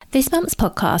This month's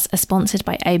podcasts are sponsored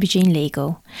by Aubergine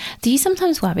Legal. Do you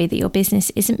sometimes worry that your business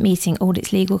isn't meeting all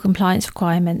its legal compliance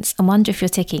requirements and wonder if you're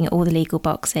ticking all the legal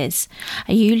boxes?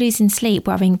 Are you losing sleep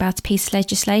worrying about a piece of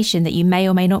legislation that you may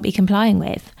or may not be complying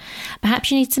with? Perhaps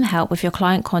you need some help with your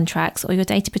client contracts or your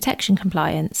data protection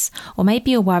compliance. Or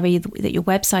maybe you're worried that your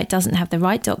website doesn't have the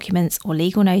right documents or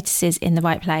legal notices in the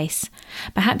right place.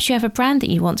 Perhaps you have a brand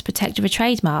that you want to protect with a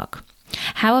trademark.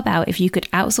 How about if you could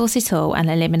outsource it all and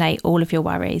eliminate all of your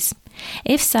worries?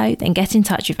 If so, then get in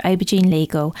touch with Aubergine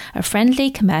Legal, a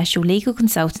friendly commercial legal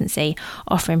consultancy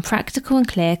offering practical and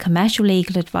clear commercial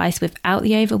legal advice without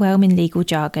the overwhelming legal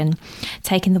jargon,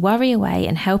 taking the worry away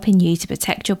and helping you to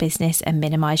protect your business and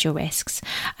minimise your risks.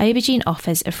 Aubergine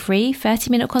offers a free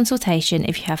 30-minute consultation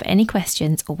if you have any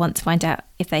questions or want to find out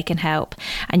if they can help,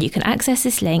 and you can access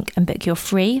this link and book your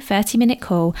free 30-minute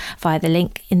call via the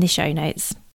link in the show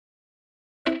notes.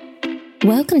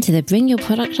 Welcome to the Bring Your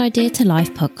Product Idea to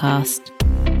Life podcast.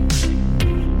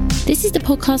 This is the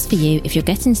podcast for you if you're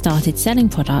getting started selling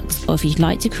products or if you'd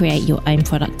like to create your own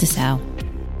product to sell.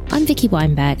 I'm Vicky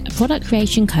Weinberg, a product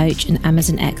creation coach and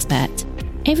Amazon expert.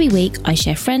 Every week I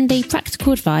share friendly,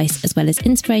 practical advice as well as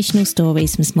inspirational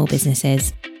stories from small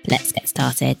businesses. Let's get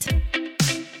started.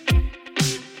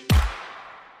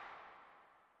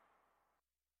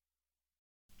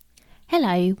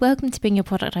 Hello, welcome to Bring Your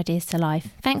Product Ideas to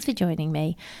Life. Thanks for joining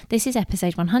me. This is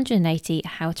episode 180,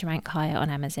 How to Rank Higher on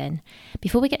Amazon.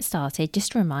 Before we get started,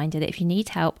 just a reminder that if you need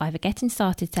help either getting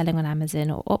started selling on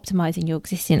Amazon or optimising your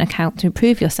existing account to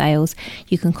improve your sales,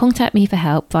 you can contact me for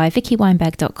help via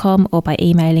vickyweinberg.com or by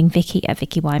emailing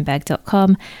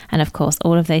vicky@vickyweinberg.com, and of course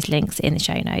all of those links in the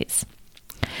show notes.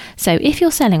 So if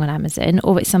you're selling on Amazon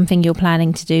or it's something you're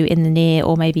planning to do in the near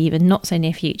or maybe even not so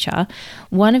near future,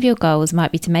 one of your goals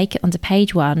might be to make it onto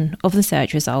page 1 of the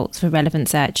search results for relevant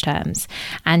search terms,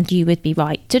 and you would be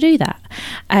right to do that.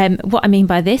 What I mean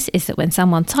by this is that when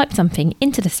someone types something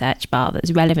into the search bar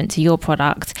that's relevant to your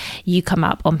product, you come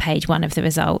up on page 1 of the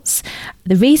results.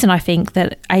 The reason I think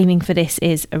that aiming for this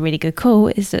is a really good call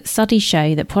is that studies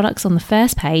show that products on the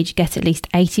first page get at least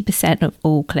 80% of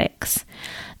all clicks.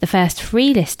 The first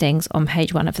 3 listings on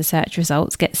page 1 of the search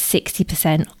results get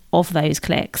 60% of those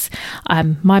clicks.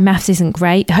 My maths isn't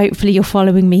great. Hopefully you're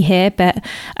following me here, but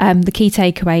the key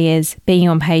takeaway is being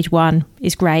on page 1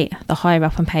 is great. The higher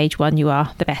up on page 1 you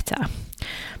are, the better.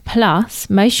 Plus,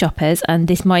 most shoppers, and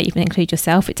this might even include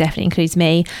yourself, it definitely includes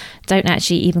me, don't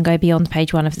actually even go beyond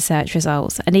page 1 of the search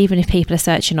results. And even if people are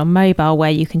searching on mobile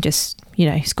where you can just,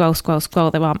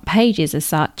 scroll, there aren't pages as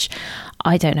such.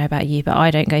 I don't know about you, but I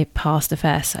don't go past the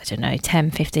first,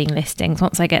 10, 15 listings.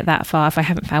 Once I get that far, if I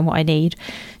haven't found what I need,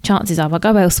 chances are I'll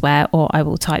go elsewhere or I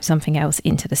will type something else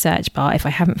into the search bar if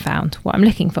I haven't found what I'm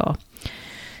looking for.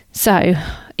 So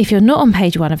if you're not on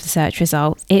page 1 of the search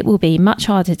results, it will be much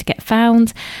harder to get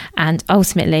found. And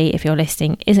ultimately, if your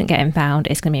listing isn't getting found,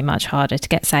 it's going to be much harder to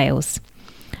get sales.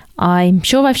 I'm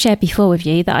sure I've shared before with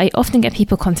you that I often get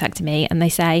people contacting me and they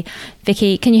say,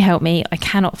 Vicky, can you help me? I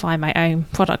cannot find my own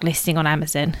product listing on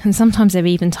Amazon. And sometimes they're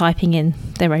even typing in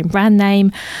their own brand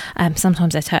name.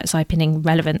 Sometimes they're typing in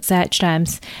relevant search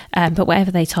terms. But whatever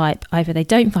they type, either they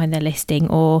don't find their listing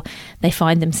or they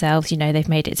find themselves, they've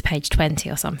made it to page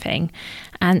 20 or something.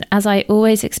 And as I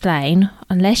always explain,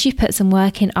 unless you've put some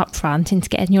work in upfront into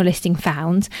getting your listing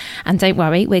found, and don't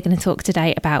worry, we're going to talk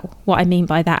today about what I mean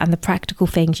by that and the practical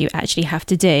things you actually have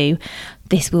to do,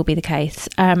 this will be the case.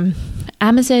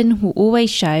 Amazon will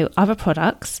always show other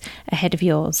products ahead of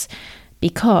yours,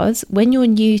 because when you're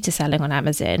new to selling on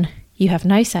Amazon, you have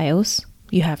no sales,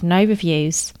 you have no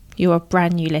reviews, you're a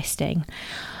brand new listing.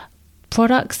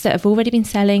 Products that have already been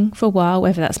selling for a while,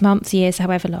 whether that's months, years,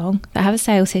 however long, that have a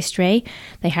sales history,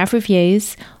 they have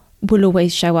reviews, will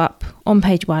always show up on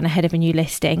page 1 ahead of a new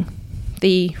listing.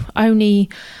 The only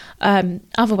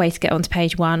other way to get onto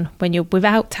page 1 when you're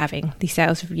without having the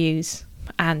sales reviews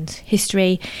and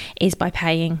history is by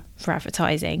paying for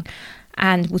advertising.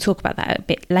 And we'll talk about that a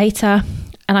bit later.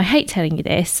 And I hate telling you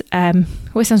this. It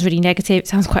always sounds really negative. It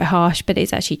sounds quite harsh, but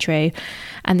it's actually true.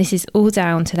 And this is all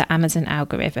down to the Amazon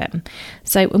algorithm.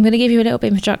 So I'm going to give you a little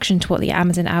bit of introduction to what the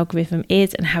Amazon algorithm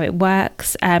is and how it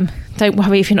works. Don't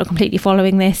worry if you're not completely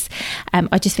following this.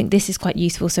 I just think this is quite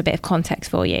useful, so a bit of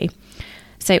context for you.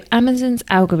 So Amazon's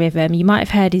algorithm, you might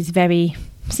have heard, is very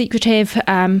secretive.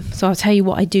 So I'll tell you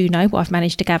what I do know, what I've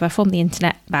managed to gather from the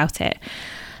internet about it.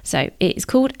 So it's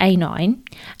called A9,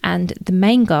 and the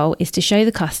main goal is to show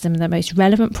the customer the most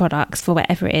relevant products for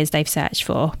whatever it is they've searched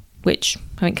for, which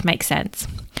I think makes sense.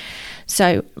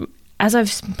 So as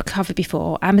I've covered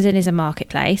before, Amazon is a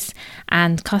marketplace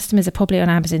and customers are probably on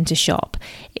Amazon to shop.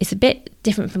 It's a bit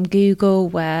different from Google,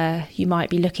 where you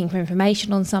might be looking for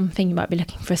information on something, you might be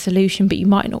looking for a solution, but you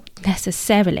might not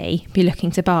necessarily be looking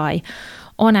to buy.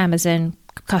 On Amazon,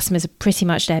 customers are pretty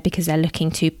much there because they're looking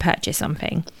to purchase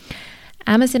something.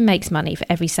 Amazon makes money for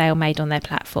every sale made on their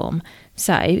platform,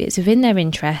 so it's within their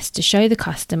interest to show the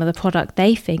customer the product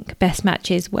they think best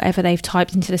matches whatever they've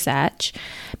typed into the search,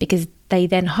 because they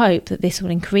then hope that this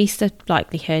will increase the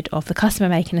likelihood of the customer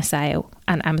making a sale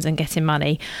and Amazon getting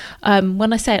money.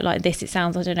 When I say it like this, it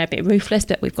sounds, I don't know, a bit ruthless,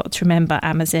 but we've got to remember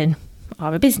Amazon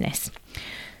are a business.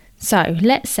 So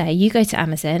let's say you go to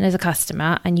Amazon as a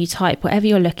customer and you type whatever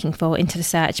you're looking for into the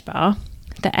search bar.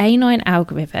 The A9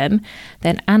 algorithm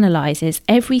then analyses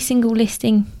every single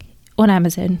listing on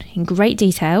Amazon in great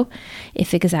detail. It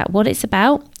figures out what it's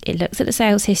about, it looks at the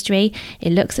sales history,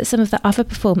 it looks at some of the other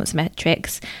performance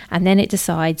metrics, and then it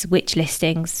decides which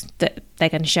listings that they're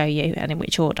going to show you and in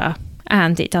which order.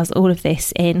 And it does all of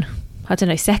this in,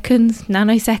 seconds,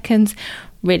 nanoseconds,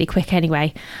 really quick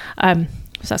anyway. So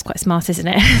that's quite smart, isn't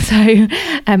it?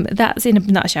 So that's in a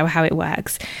nutshell how it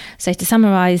works. So to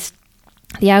summarise,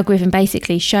 the algorithm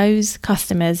basically shows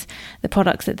customers the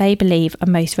products that they believe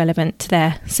are most relevant to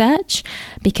their search,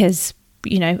 because,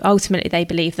 ultimately they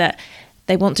believe that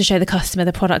they want to show the customer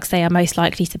the products they are most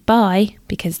likely to buy,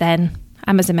 because then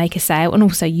Amazon make a sale and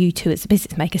also you too as a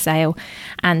business make a sale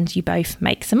and you both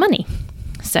make some money.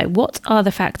 So what are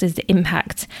the factors that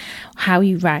impact how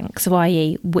you rank? So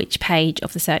i.e. which page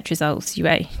of the search results you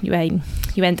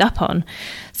end up on?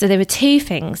 So there are two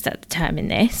things that determine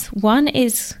this. One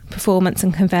is performance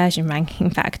and conversion ranking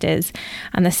factors,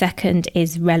 and the second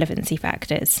is relevancy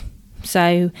factors.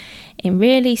 So in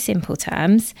really simple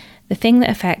terms, the thing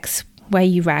that affects where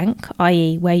you rank,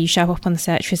 i.e. where you show up on the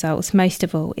search results, most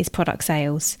of all is product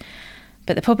sales.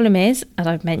 But the problem is, as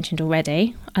I've mentioned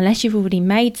already, unless you've already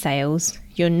made sales,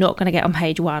 you're not going to get on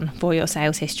page 1 for your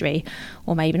sales history,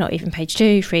 or maybe not even page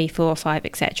 2, 3, 4, 5,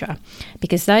 etc.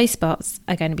 Because those spots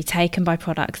are going to be taken by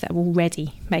products that are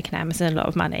already making Amazon a lot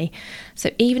of money.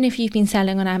 So even if you've been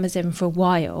selling on Amazon for a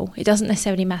while, it doesn't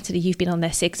necessarily matter that you've been on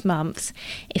there 6 months.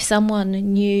 If someone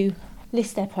new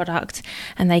list their product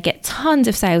and they get tons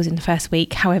of sales in the first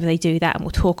week, however they do that, and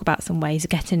we'll talk about some ways of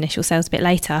getting initial sales a bit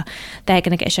later, they're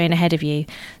going to get shown ahead of you.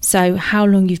 So how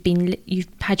long you've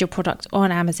had your product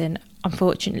on Amazon,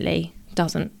 unfortunately,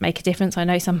 doesn't make a difference. I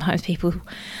know sometimes people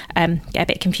get a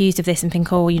bit confused of this and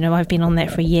think, I've been on there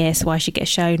for a year, so I should get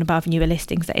shown above newer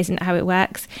listings. That isn't how it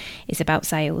works. It's about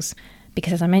sales.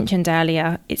 Because as I mentioned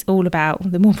earlier, it's all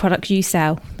about the more products you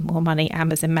sell, the more money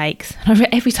Amazon makes. And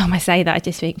every time I say that, I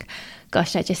just think,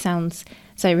 gosh, that just sounds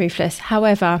so ruthless.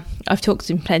 However, I've talked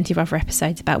in plenty of other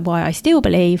episodes about why I still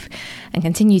believe and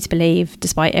continue to believe,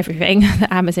 despite everything,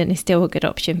 that Amazon is still a good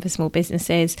option for small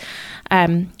businesses.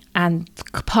 And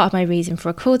part of my reason for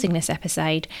recording this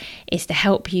episode is to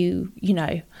help you,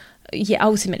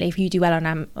 ultimately, if you do well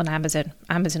on Amazon,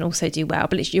 Amazon also do well,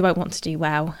 but you won't want to do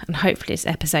well, and hopefully this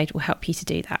episode will help you to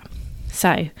do that.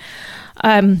 So,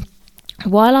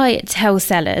 while I tell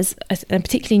sellers, and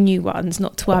particularly new ones,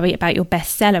 not to worry about your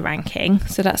bestseller ranking,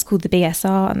 so that's called the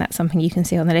BSR, and that's something you can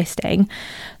see on the listing,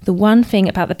 the one thing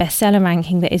about the bestseller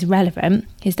ranking that is relevant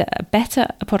is that a better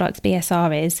a product's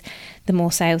BSR is, the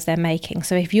more sales they're making.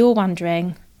 So if you're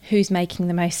wondering who's making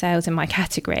the most sales in my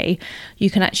category,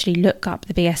 you can actually look up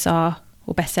the BSR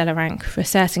or bestseller rank for a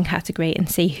certain category and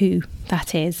see who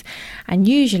that is. And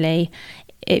usually,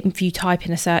 if you type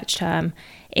in a search term,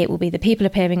 it will be the people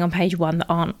appearing on page 1 that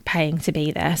aren't paying to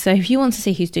be there. So if you want to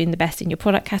see who's doing the best in your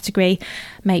product category,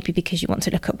 maybe because you want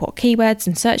to look at what keywords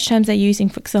and search terms they're using,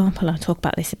 for example, I'll talk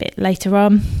about this a bit later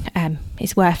on,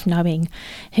 it's worth knowing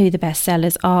who the best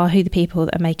sellers are, who the people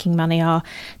that are making money are.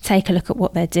 Take a look at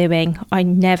what they're doing. I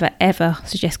never ever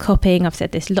suggest copying. I've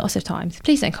said this lots of times.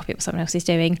 Please don't copy what someone else is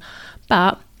doing.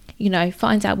 But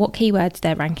find out what keywords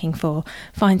they're ranking for,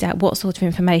 find out what sort of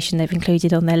information they've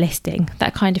included on their listing.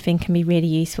 That kind of thing can be really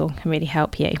useful, can really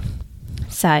help you.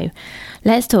 So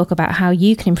let's talk about how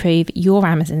you can improve your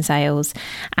Amazon sales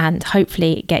and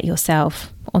hopefully get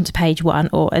yourself onto page 1,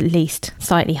 or at least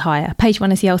slightly higher. Page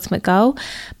 1 is the ultimate goal,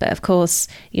 but of course,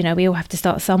 we all have to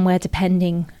start somewhere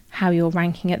depending how you're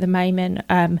ranking at the moment.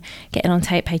 Getting on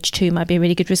page 2 might be a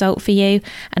really good result for you.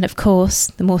 And of course,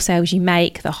 the more sales you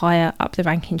make, the higher up the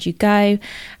rankings you go,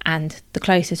 and the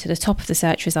closer to the top of the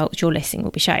search results your listing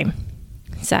will be shown.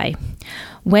 So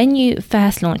when you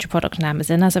first launch a product on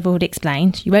Amazon, as I've already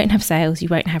explained, you won't have sales, you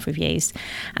won't have reviews.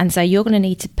 And so you're going to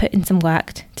need to put in some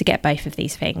work to get both of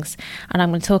these things. And I'm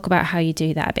going to talk about how you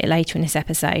do that a bit later in this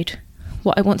episode.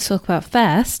 what I want to talk about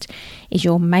first is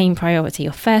your main priority,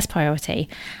 your first priority,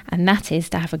 and that is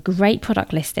to have a great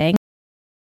product listing.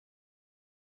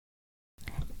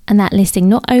 And that listing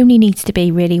not only needs to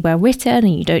be really well written,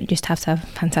 and you don't just have to have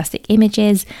fantastic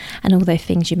images and all those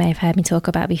things you may have heard me talk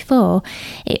about before,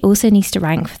 it also needs to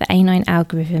rank for the A9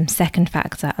 algorithm's second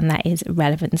factor, and that is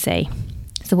relevancy.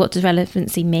 So what does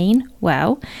relevancy mean?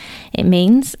 Well, it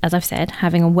means, as I've said,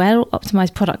 having a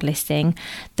well-optimized product listing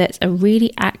that's a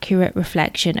really accurate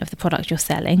reflection of the product you're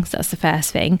selling. So that's the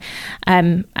first thing.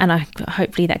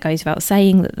 Hopefully that goes without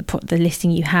saying that the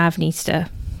listing you have needs to,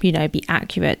 be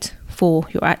accurate for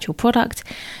your actual product,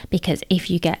 because if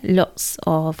you get lots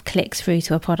of clicks through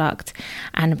to a product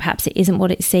and perhaps it isn't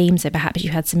what it seems, so perhaps you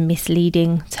had some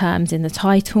misleading terms in the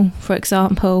title, for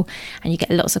example, and you get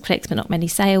lots of clicks but not many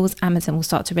sales, Amazon will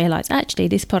start to realize actually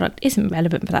this product isn't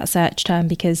relevant for that search term,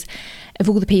 because of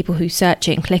all the people who search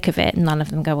it and click of it, none of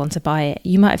them go on to buy it.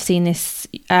 You might have seen this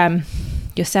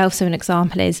yourself. So an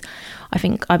example is, I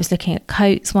think I was looking at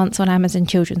coats once on Amazon,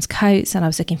 children's coats, and I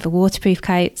was looking for waterproof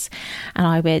coats, and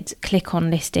I would click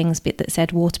on listings that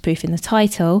said waterproof in the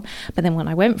title, but then when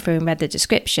I went through and read the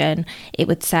description, it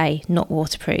would say not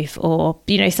waterproof, or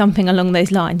something along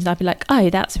those lines, and I'd be like, oh,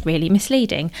 that's really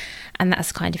misleading, and that's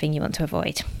the kind of thing you want to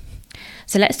avoid.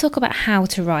 So let's talk about how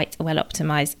to write a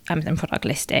well-optimized Amazon product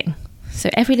listing. So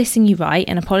every listing you write,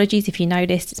 and apologies if you know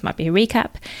this might be a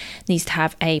recap, needs to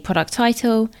have a product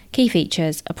title, key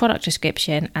features, a product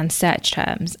description, and search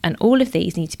terms. And all of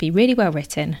these need to be really well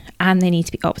written, and they need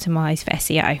to be optimized for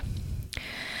SEO.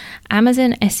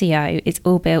 Amazon SEO is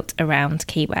all built around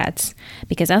keywords,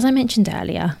 because as I mentioned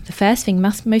earlier, the first thing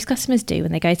most customers do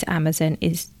when they go to Amazon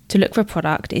is to look for a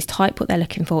product, is type what they're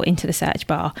looking for into the search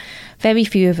bar. Very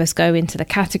few of us go into the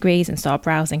categories and start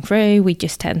browsing through. We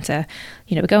just tend to,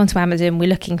 we go onto Amazon, we're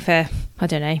looking for,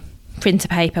 printer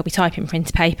paper, we type in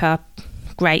printer paper,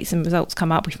 great, some results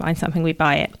come up, we find something, we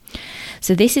buy it.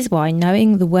 So this is why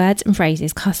knowing the words and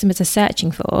phrases customers are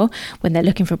searching for when they're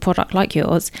looking for a product like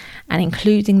yours, and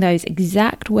including those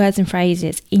exact words and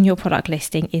phrases in your product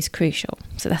listing is crucial.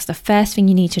 So that's the first thing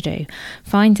you need to do.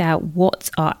 Find out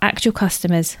what are actual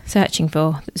customers searching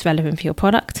for that's relevant for your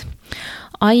product.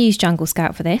 I use Jungle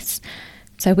Scout for this.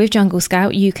 So with Jungle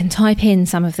Scout, you can type in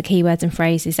some of the keywords and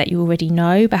phrases that you already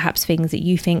know, perhaps things that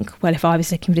you think, well, if I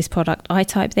was looking for this product, I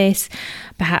type this.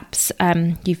 Perhaps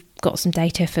you've got some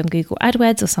data from Google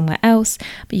AdWords or somewhere else,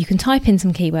 but you can type in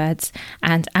some keywords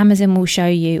and Amazon will show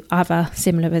you other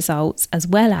similar results, as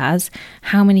well as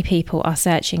how many people are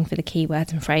searching for the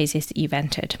keywords and phrases that you've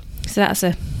entered. So that's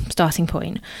a starting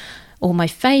point. Or my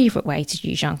favourite way to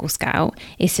use Jungle Scout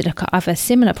is to look at other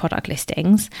similar product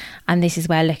listings, and this is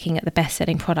where looking at the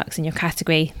best-selling products in your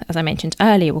category, as I mentioned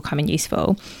earlier, will come in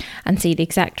useful, and see the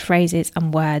exact phrases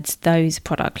and words those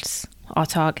products are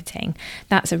targeting.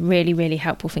 That's a really, really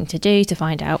helpful thing to do to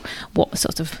find out what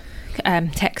sort of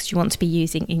text you want to be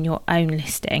using in your own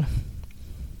listing.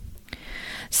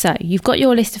 So you've got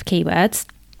your list of keywords.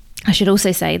 I should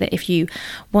also say that if you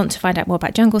want to find out more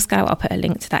about Jungle Scout, I'll put a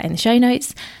link to that in the show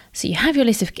notes. So you have your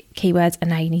list of keywords, and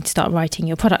now you need to start writing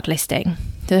your product listing.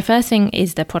 So the first thing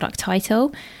is the product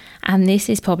title, and this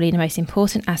is probably the most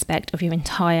important aspect of your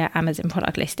entire Amazon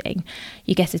product listing.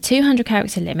 You get a 200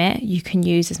 character limit. You can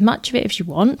use as much of it as you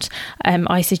want.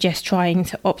 I suggest trying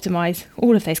to optimize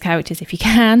all of those characters if you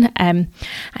can, and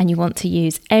you want to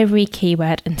use every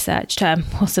keyword and search term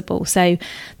possible. So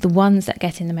the ones that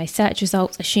get in the most search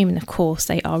results, assuming of course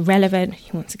they are relevant,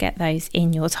 you want to get those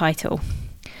in your title.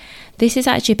 This is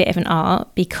actually a bit of an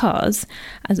art, because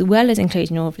as well as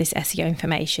including all of this SEO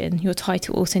information, your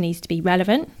title also needs to be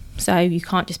relevant. So you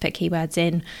can't just put keywords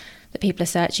in that people are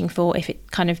searching for if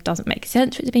it kind of doesn't make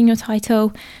sense for it to be in your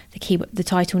title. The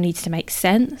title needs to make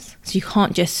sense. So you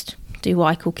can't just do what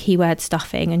I call keyword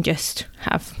stuffing and just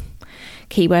have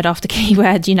keyword after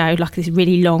keyword, like this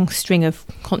really long string of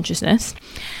consciousness.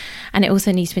 And it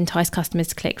also needs to entice customers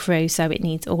to click through. So it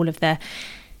needs all of the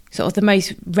sort of the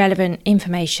most relevant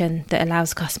information that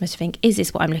allows customers to think, is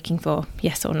this what I'm looking for?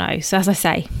 Yes or no? So as I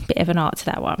say, a bit of an art to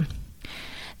that one.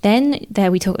 Then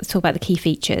there we talk about the key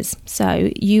features.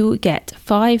 So you get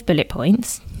 5 bullet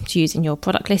points to use in your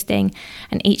product listing,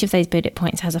 and each of those bullet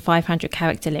points has a 500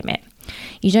 character limit.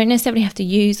 You don't necessarily have to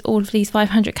use all of these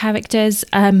 500 characters.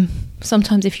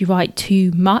 Sometimes if you write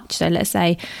too much, so let's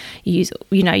say you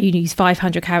use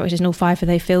 500 characters and all 5 of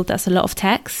those filled, that's a lot of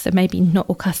text. So maybe not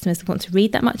all customers want to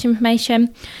read that much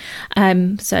information.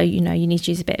 So you need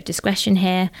to use a bit of discretion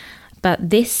here. But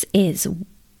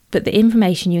the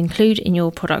information you include in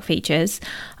your product features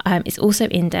is also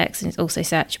indexed and it's also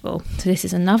searchable. So this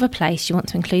is another place you want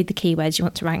to include the keywords you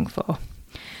want to rank for.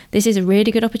 This is a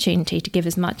really good opportunity to give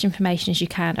as much information as you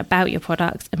can about your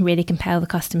products and really compel the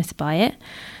customer to buy it.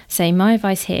 So my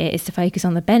advice here is to focus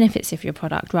on the benefits of your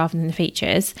product rather than the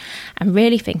features, and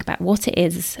really think about what it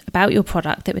is about your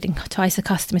product that would entice a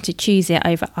customer to choose it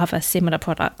over other similar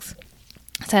products.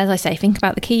 So as I say, think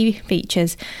about the key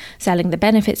features, selling the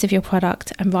benefits of your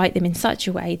product, and write them in such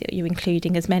a way that you're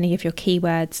including as many of your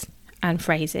keywords and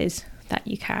phrases that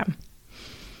you can.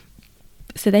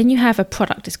 So then you have a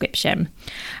product description,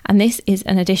 and this is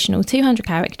an additional 200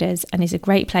 characters and is a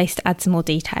great place to add some more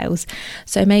details.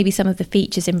 So maybe some of the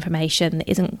features information that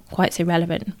isn't quite so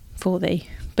relevant for the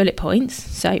bullet points.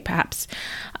 So perhaps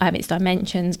it's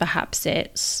dimensions, perhaps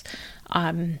it's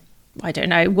I don't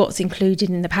know what's included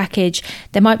in the package.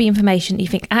 There might be information that you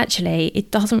think actually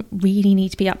it doesn't really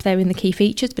need to be up there in the key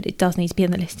features, but it does need to be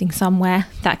in the listing somewhere.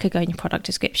 That could go in your product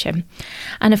description.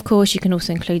 And of course, you can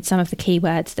also include some of the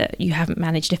keywords that you haven't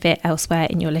managed to fit elsewhere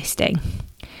in your listing.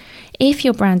 If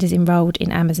your brand is enrolled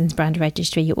in Amazon's brand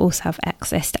registry, you also have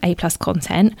access to A+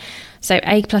 content. So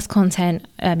A+ content,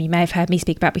 you may have heard me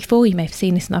speak about before, you may have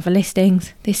seen this in other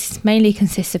listings. This mainly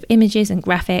consists of images and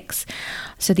graphics.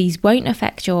 So these won't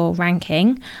affect your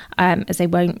ranking as they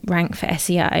won't rank for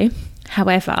SEO.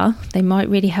 However, they might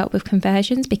really help with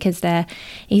conversions because they're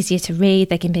easier to read,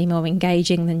 they can be more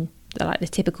engaging than like the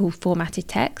typical formatted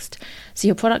text. So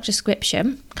your product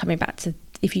description, coming back to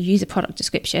if you use a product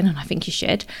description, and I think you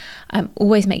should,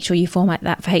 always make sure you format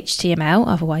that for HTML.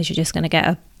 Otherwise, you're just going to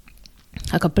get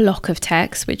a block of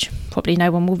text, which probably no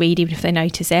one will read even if they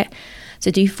notice it. So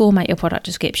do format your product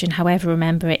description. However,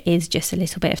 remember it is just a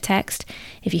little bit of text.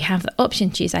 If you have the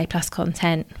option to use A+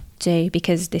 content, do,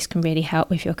 because this can really help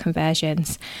with your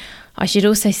conversions. I should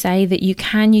also say that you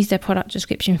can use their product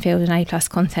description field and A+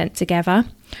 content together.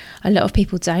 A lot of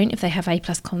people don't. If they have A+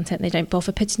 content, they don't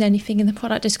bother putting anything in the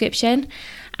product description.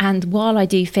 And while I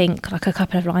do think like a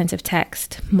couple of lines of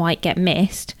text might get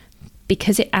missed,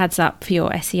 because it adds up for your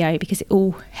SEO, because it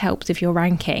all helps with your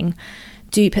ranking,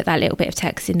 do put that little bit of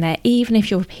text in there, even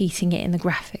if you're repeating it in the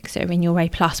graphics or in your A+,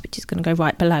 which is going to go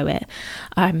right below it.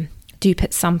 Do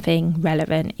put something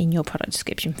relevant in your product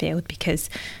description field because,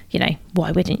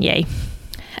 why wouldn't you?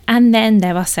 And then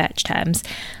there are search terms.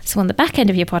 So on the back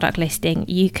end of your product listing,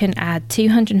 you can add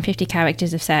 250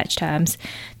 characters of search terms.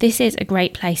 This is a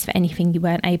great place for anything you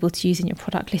weren't able to use in your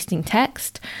product listing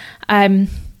text. And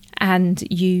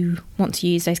you want to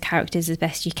use those characters as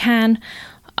best you can.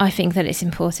 I think that it's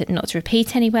important not to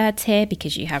repeat any words here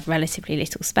because you have relatively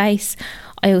little space.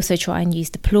 I also try and use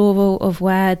the plural of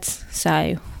words.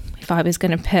 So if I was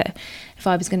going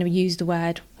to use the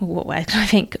word, what word? I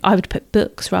think I would put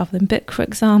books rather than book, for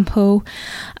example.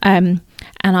 And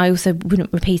I also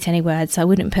wouldn't repeat any words. So I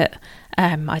wouldn't put,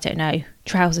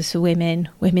 trousers for women,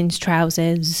 women's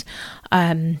trousers,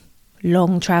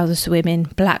 long trousers for women,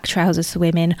 black trousers for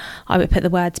women. I would put the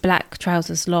words black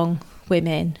trousers, long,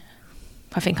 women.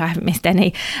 I think I haven't missed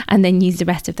any. And then use the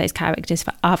rest of those characters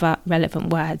for other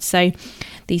relevant words. So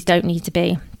these don't need to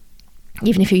be,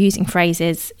 even if you're using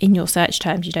phrases in your search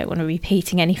terms, you don't want to be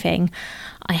repeating anything.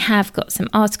 I have got some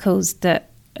articles that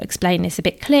explain this a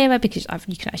bit clearer because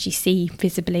you can actually see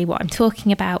visibly what I'm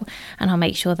talking about, and I'll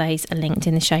make sure those are linked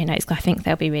in the show notes because I think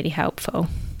they'll be really helpful.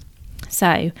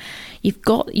 So you've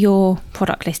got your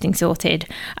product listing sorted,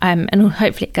 and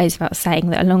hopefully it goes without saying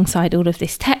that alongside all of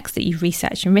this text that you've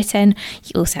researched and written,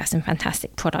 you also have some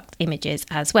fantastic product images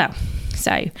as well.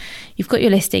 So you've got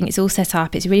your listing, it's all set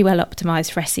up, it's really well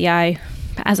optimized for SEO,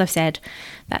 but as I've said,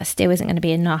 that still isn't going to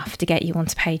be enough to get you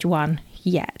onto page 1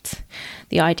 yet.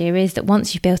 The idea is that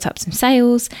once you've built up some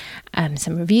sales,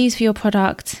 some reviews for your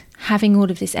product, having all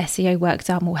of this SEO work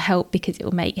done will help because it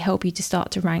will help you to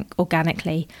start to rank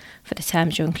organically for the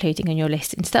terms you're including on your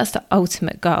listing. So that's the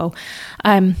ultimate goal.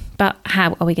 But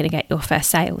how are we going to get your first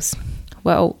sales?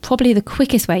 Well, probably the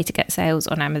quickest way to get sales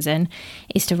on Amazon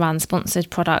is to run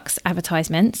sponsored products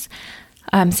advertisements.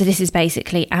 So this is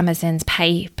basically Amazon's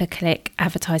pay-per-click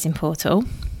advertising portal.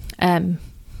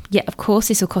 Yeah, of course,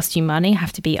 this will cost you money. I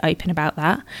have to be open about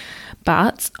that.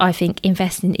 But I think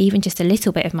investing even just a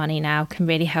little bit of money now can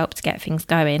really help to get things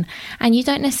going. And you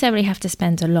don't necessarily have to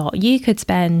spend a lot. You could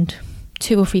spend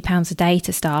 £2 or £3 a day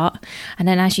to start. And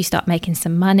then as you start making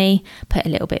some money, put a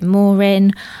little bit more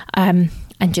in and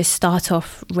just start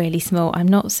off really small. I'm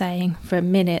not saying for a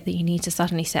minute that you need to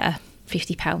suddenly set a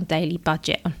 £50 daily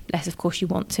budget, unless of course you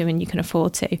want to and you can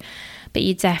afford to. But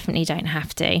you definitely don't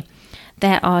have to.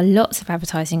 There are lots of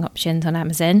advertising options on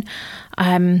Amazon.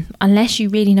 Unless you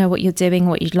really know what you're doing,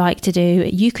 what you'd like to do,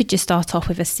 you could just start off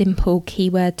with a simple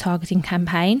keyword targeting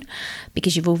campaign,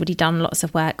 because you've already done lots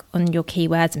of work on your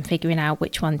keywords and figuring out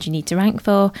which ones you need to rank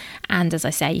for. And as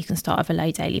I say, you can start with a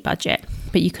low daily budget.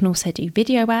 But you can also do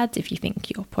video ads if you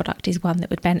think your product is one that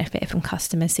would benefit from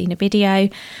customers seeing a video.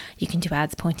 You can do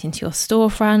ads pointing to your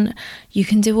storefront. You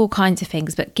can do all kinds of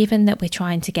things. But given that we're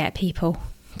trying to get people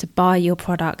to buy your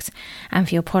product and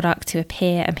for your product to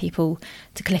appear and people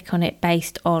to click on it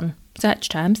based on search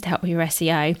terms to help with your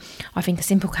SEO, I think a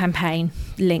simple campaign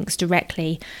links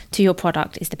directly to your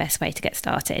product is the best way to get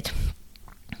started.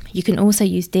 You can also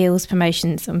use deals,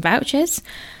 promotions and vouchers.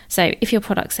 So if your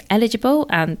products are eligible,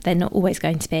 and they're not always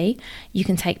going to be, you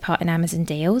can take part in Amazon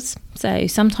deals. So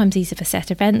sometimes these are for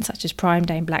set events such as Prime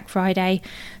Day and Black Friday.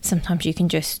 Sometimes you can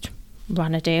just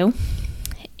run a deal.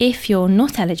 If you're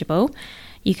not eligible,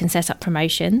 you can set up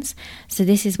promotions. So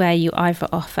this is where you either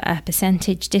offer a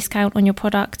percentage discount on your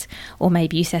product, or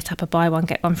maybe you set up a buy one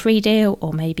get one free deal,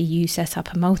 or maybe you set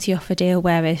up a multi-offer deal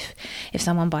where if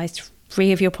someone buys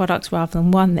 3 of your products rather than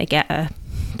 1, they get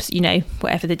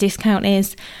whatever the discount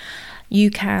is. You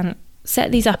can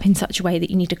set these up in such a way that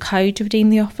you need a code to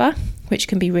redeem the offer, which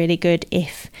can be really good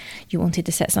if you wanted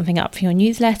to set something up for your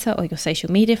newsletter or your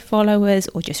social media followers,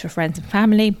 or just for friends and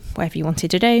family, whatever you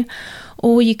wanted to do.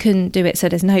 Or you can do it so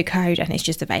there's no code and it's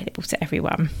just available to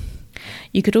everyone.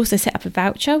 You could also set up a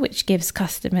voucher, which gives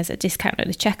customers a discount at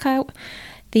the checkout.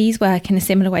 These work in a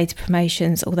similar way to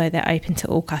promotions, although they're open to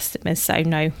all customers, so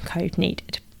no code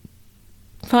needed.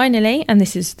 Finally, and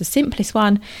this is the simplest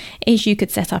one, is you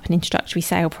could set up an introductory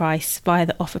sale price via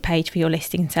the offer page for your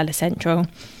listing in Seller Central.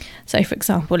 So for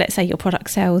example, let's say your product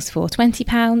sells for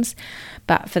 £20,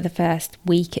 but for the first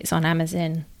week it's on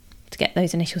Amazon. To get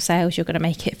those initial sales, you're going to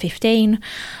make it 15.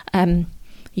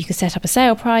 You could set up a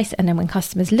sale price, and then when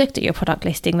customers looked at your product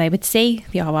listing, they would see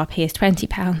the RRP is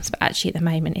 £20, but actually at the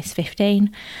moment it's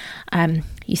 15.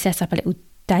 You set up a little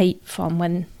date from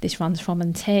when this runs from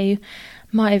and to.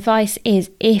 My advice is,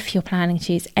 if you're planning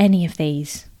to use any of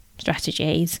these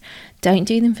strategies, don't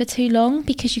do them for too long,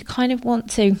 because you kind of want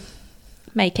to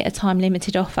make it a time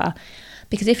limited offer.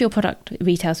 Because if your product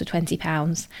retails for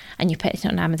 £20 and you put it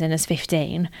on Amazon as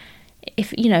 15,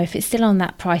 if it's still on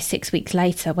that price 6 weeks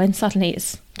later, when suddenly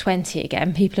it's 20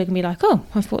 again, people are going to be like, oh,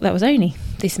 I thought that was only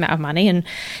this amount of money. And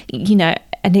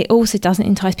and it also doesn't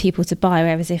entice people to buy.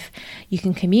 Whereas if you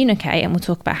can communicate, and we'll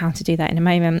talk about how to do that in a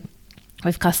moment,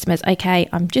 with customers, okay,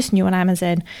 I'm just new on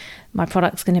Amazon, my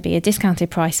product's going to be a discounted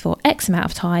price for X amount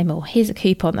of time, or here's a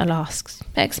coupon that lasts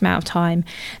X amount of time,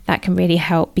 that can really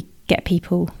help get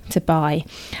people to buy.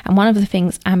 And one of the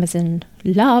things Amazon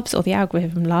loves, or the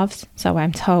algorithm loves, so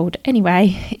I'm told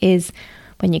anyway, is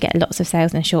when you get lots of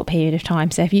sales in a short period of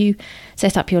time. So if you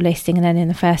set up your listing and then in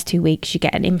the first 2 weeks you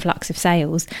get an influx of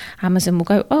sales, Amazon will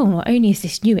go, oh, not only is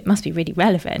this new, it must be really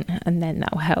relevant, and then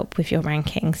that will help with your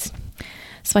rankings.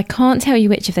 So I can't tell you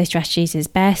which of those strategies is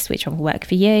best, which one will work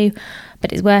for you,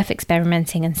 but it's worth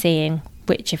experimenting and seeing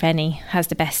which, if any, has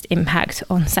the best impact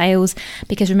on sales.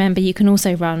 Because remember, you can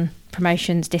also run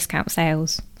promotions, discount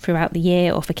sales throughout the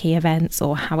year, or for key events,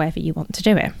 or however you want to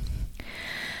do it.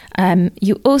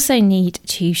 You also need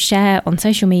to share on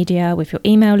social media, with your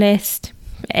email list,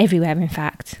 everywhere in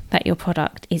fact, that your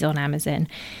product is on Amazon.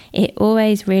 It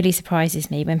always really surprises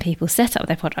me when people set up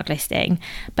their product listing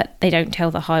but they don't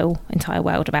tell the whole entire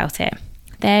world about it.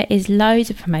 There is loads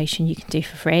of promotion you can do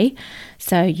for free.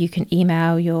 So you can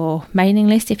email your mailing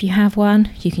list if you have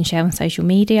one. You can share on social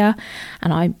media.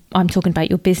 And I'm talking about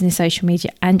your business social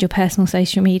media and your personal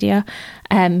social media.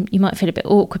 You might feel a bit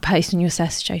awkward posting on your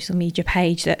social media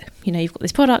page that, you've got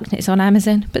this product and it's on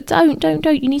Amazon. But don't.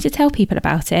 You need to tell people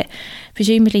about it.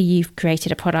 Presumably you've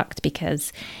created a product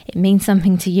because it means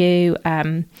something to you.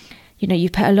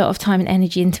 You've put a lot of time and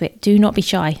energy into it. Do not be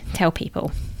shy. Tell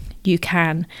people. You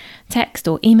can text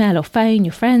or email or phone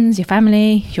your friends, your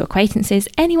family, your acquaintances,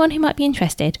 anyone who might be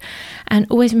interested. And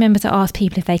always remember to ask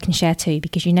people if they can share too,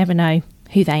 because you never know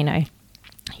who they know.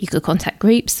 You could contact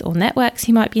groups or networks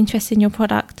who might be interested in your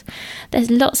product. There's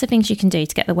lots of things you can do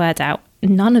to get the word out.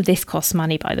 None of this costs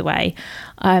money, by the way.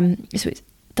 So it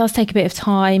does take a bit of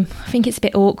time. I think it's a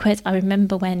bit awkward. I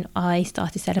remember when I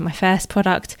started selling my first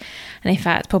product, and in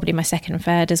fact probably my second and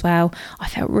third as well, I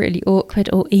felt really awkward,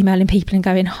 or emailing people and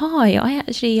going, hi, I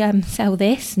actually sell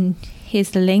this, and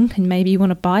here's the link, and maybe you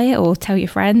want to buy it, or tell your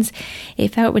friends.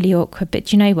 It felt really awkward, but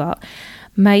do you know what?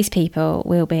 Most people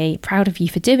will be proud of you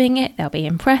for doing it. They'll be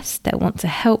impressed. They'll want to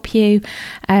help you.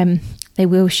 they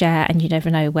will share, and you never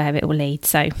know where it will lead.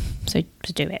 So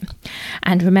to do it.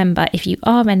 And remember, if you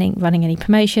are running any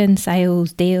promotions,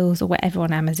 sales, deals, or whatever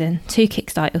on Amazon to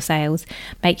kickstart your sales,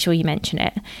 make sure you mention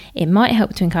it. It might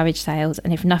help to encourage sales,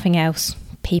 and if nothing else,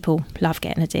 people love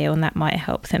getting a deal, and that might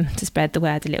help them to spread the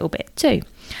word a little bit too.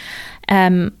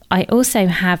 I also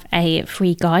have a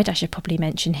free guide I should probably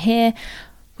mention here,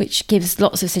 which gives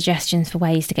lots of suggestions for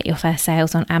ways to get your first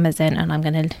sales on Amazon, and I'm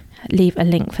going to leave a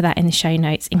link for that in the show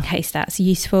notes in case that's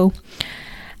useful.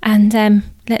 And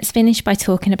let's finish by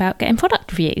talking about getting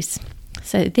product reviews.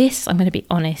 So this, I'm going to be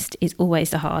honest, is always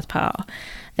the hard part.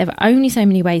 There are only so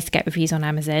many ways to get reviews on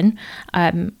Amazon,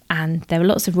 and there are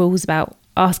lots of rules about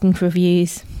asking for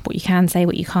reviews, what you can say,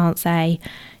 what you can't say.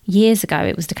 Years ago,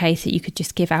 it was the case that you could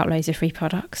just give out loads of free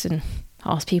products and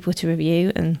ask people to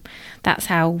review, and that's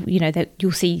how, that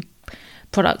you'll see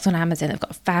products on Amazon that have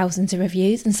got thousands of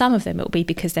reviews, and some of them it will be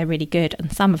because they're really good,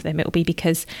 and some of them it will be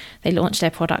because they launched their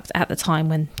product at the time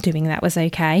when doing that was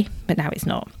okay, but now it's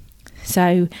not.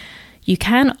 So you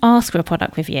can ask for a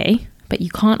product review, but you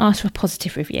can't ask for a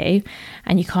positive review,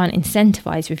 and you can't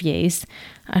incentivize reviews.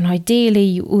 And ideally,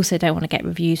 you also don't want to get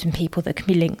reviews from people that can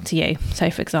be linked to you.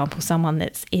 So for example, someone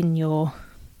that's in your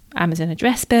Amazon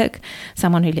address book,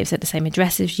 someone who lives at the same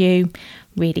address as you.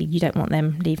 Really, you don't want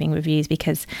them leaving reviews,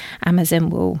 because Amazon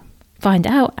will find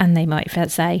out and they might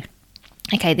say,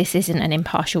 okay, this isn't an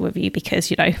impartial review because,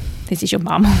 this is your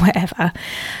mum or whatever.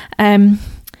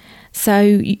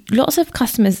 So lots of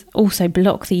customers also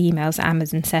block the emails that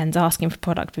Amazon sends asking for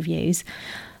product reviews.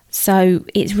 So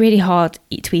it's really hard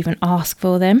to even ask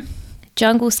for them.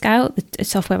 Jungle Scout, the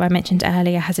software I mentioned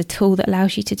earlier, has a tool that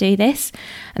allows you to do this,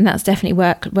 and that's definitely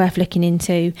worth looking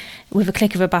into. With a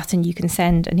click of a button, you can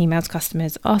send an email to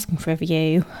customers asking for a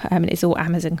review. It's all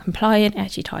Amazon compliant. It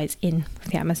actually ties in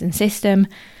with the Amazon system.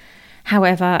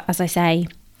 However, as I say,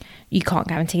 you can't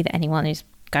guarantee that anyone is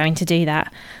going to do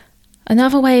that.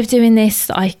 Another way of doing this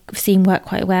that I've seen work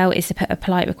quite well is to put a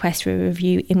polite request for a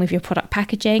review in with your product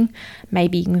packaging,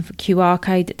 maybe even with a QR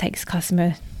code that takes the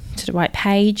customer to the right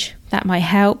page. That might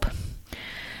help.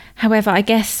 However, I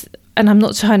guess, and I'm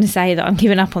not trying to say that I'm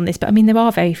giving up on this, but there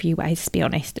are very few ways, to be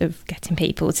honest, of getting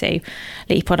people to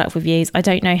leave product reviews. I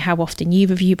don't know how often you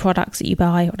review products that you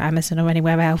buy on Amazon or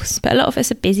anywhere else, but a lot of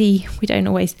us are busy. We don't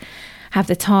always have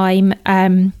the time.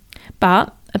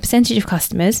 But a percentage of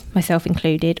customers, myself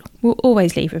included, will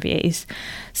always leave reviews.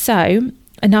 So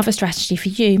another strategy for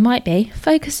you might be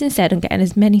focus instead on getting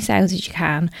as many sales as you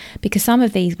can, because some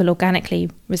of these will organically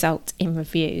result in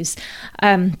reviews.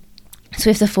 So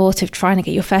if the thought of trying to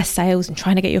get your first sales and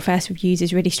trying to get your first reviews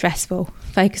is really stressful,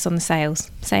 focus on the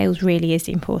sales. Sales really is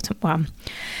the important one.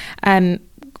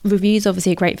 Reviews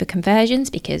obviously are great for conversions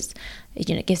because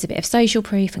it gives a bit of social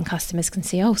proof, and customers can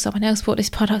see, oh, someone else bought this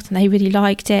product and they really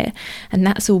liked it, and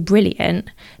that's all brilliant.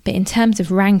 But in terms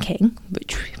of ranking,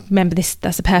 which, remember,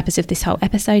 that's the purpose of this whole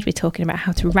episode, we're talking about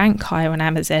how to rank higher on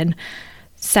Amazon.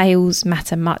 Sales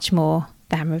matter much more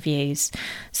than reviews.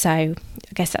 So I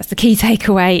guess that's the key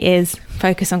takeaway, is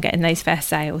focus on getting those first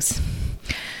sales.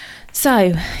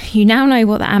 So you now know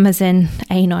what the Amazon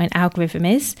A9 algorithm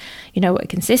is. You know what it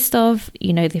consists of.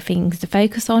 You know the things to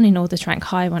focus on in order to rank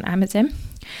higher on Amazon.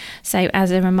 So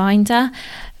as a reminder,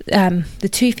 the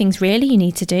two things really you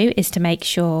need to do is to make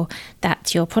sure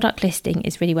that your product listing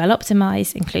is really well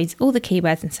optimized, includes all the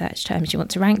keywords and search terms you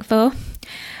want to rank for.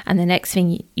 And the next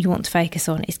thing you want to focus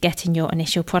on is getting your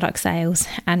initial product sales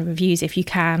and reviews if you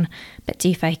can, but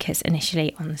do focus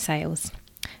initially on the sales.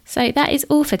 So that is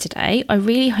all for today. I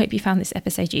really hope you found this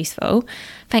episode useful.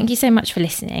 Thank you so much for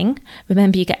listening.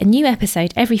 Remember, you get a new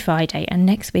episode every Friday, and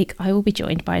next week I will be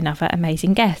joined by another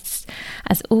amazing guest.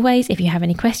 As always, if you have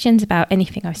any questions about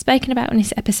anything I've spoken about in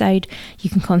this episode, you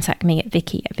can contact me at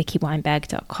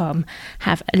vicky@vickyweinberg.com.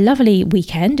 Have a lovely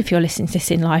weekend if you're listening to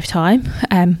this in live time.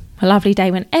 A lovely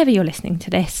day whenever you're listening to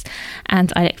this,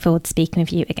 and I look forward to speaking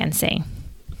with you again soon.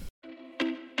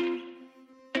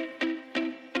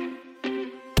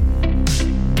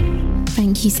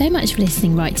 Thank you so much for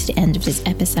listening right to the end of this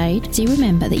episode. Do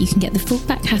remember that you can get the full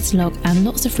back catalogue and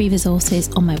lots of free resources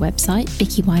on my website,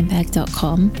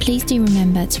 vickyweinberg.com. Please do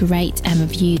remember to rate and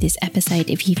review this episode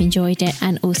if you've enjoyed it,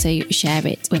 and also share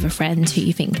it with a friend who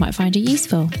you think might find it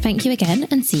useful. Thank you again,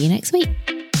 and see you next week.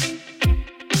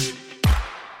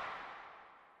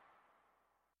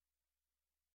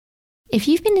 If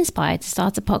you've been inspired to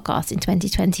start a podcast in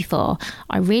 2024,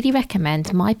 I really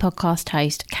recommend my podcast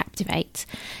host, Captain Captivate.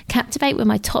 Captivate were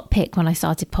my top pick when I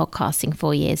started podcasting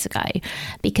 4 years ago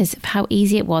because of how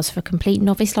easy it was for a complete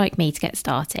novice like me to get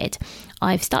started.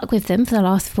 I've stuck with them for the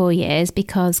last 4 years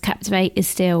because Captivate is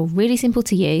still really simple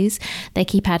to use. They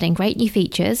keep adding great new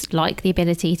features like the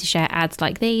ability to share ads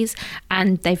like these,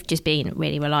 and they've just been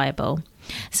really reliable.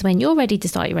 So when you're ready to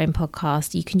start your own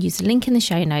podcast, you can use the link in the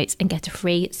show notes and get a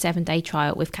free 7-day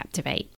trial with Captivate.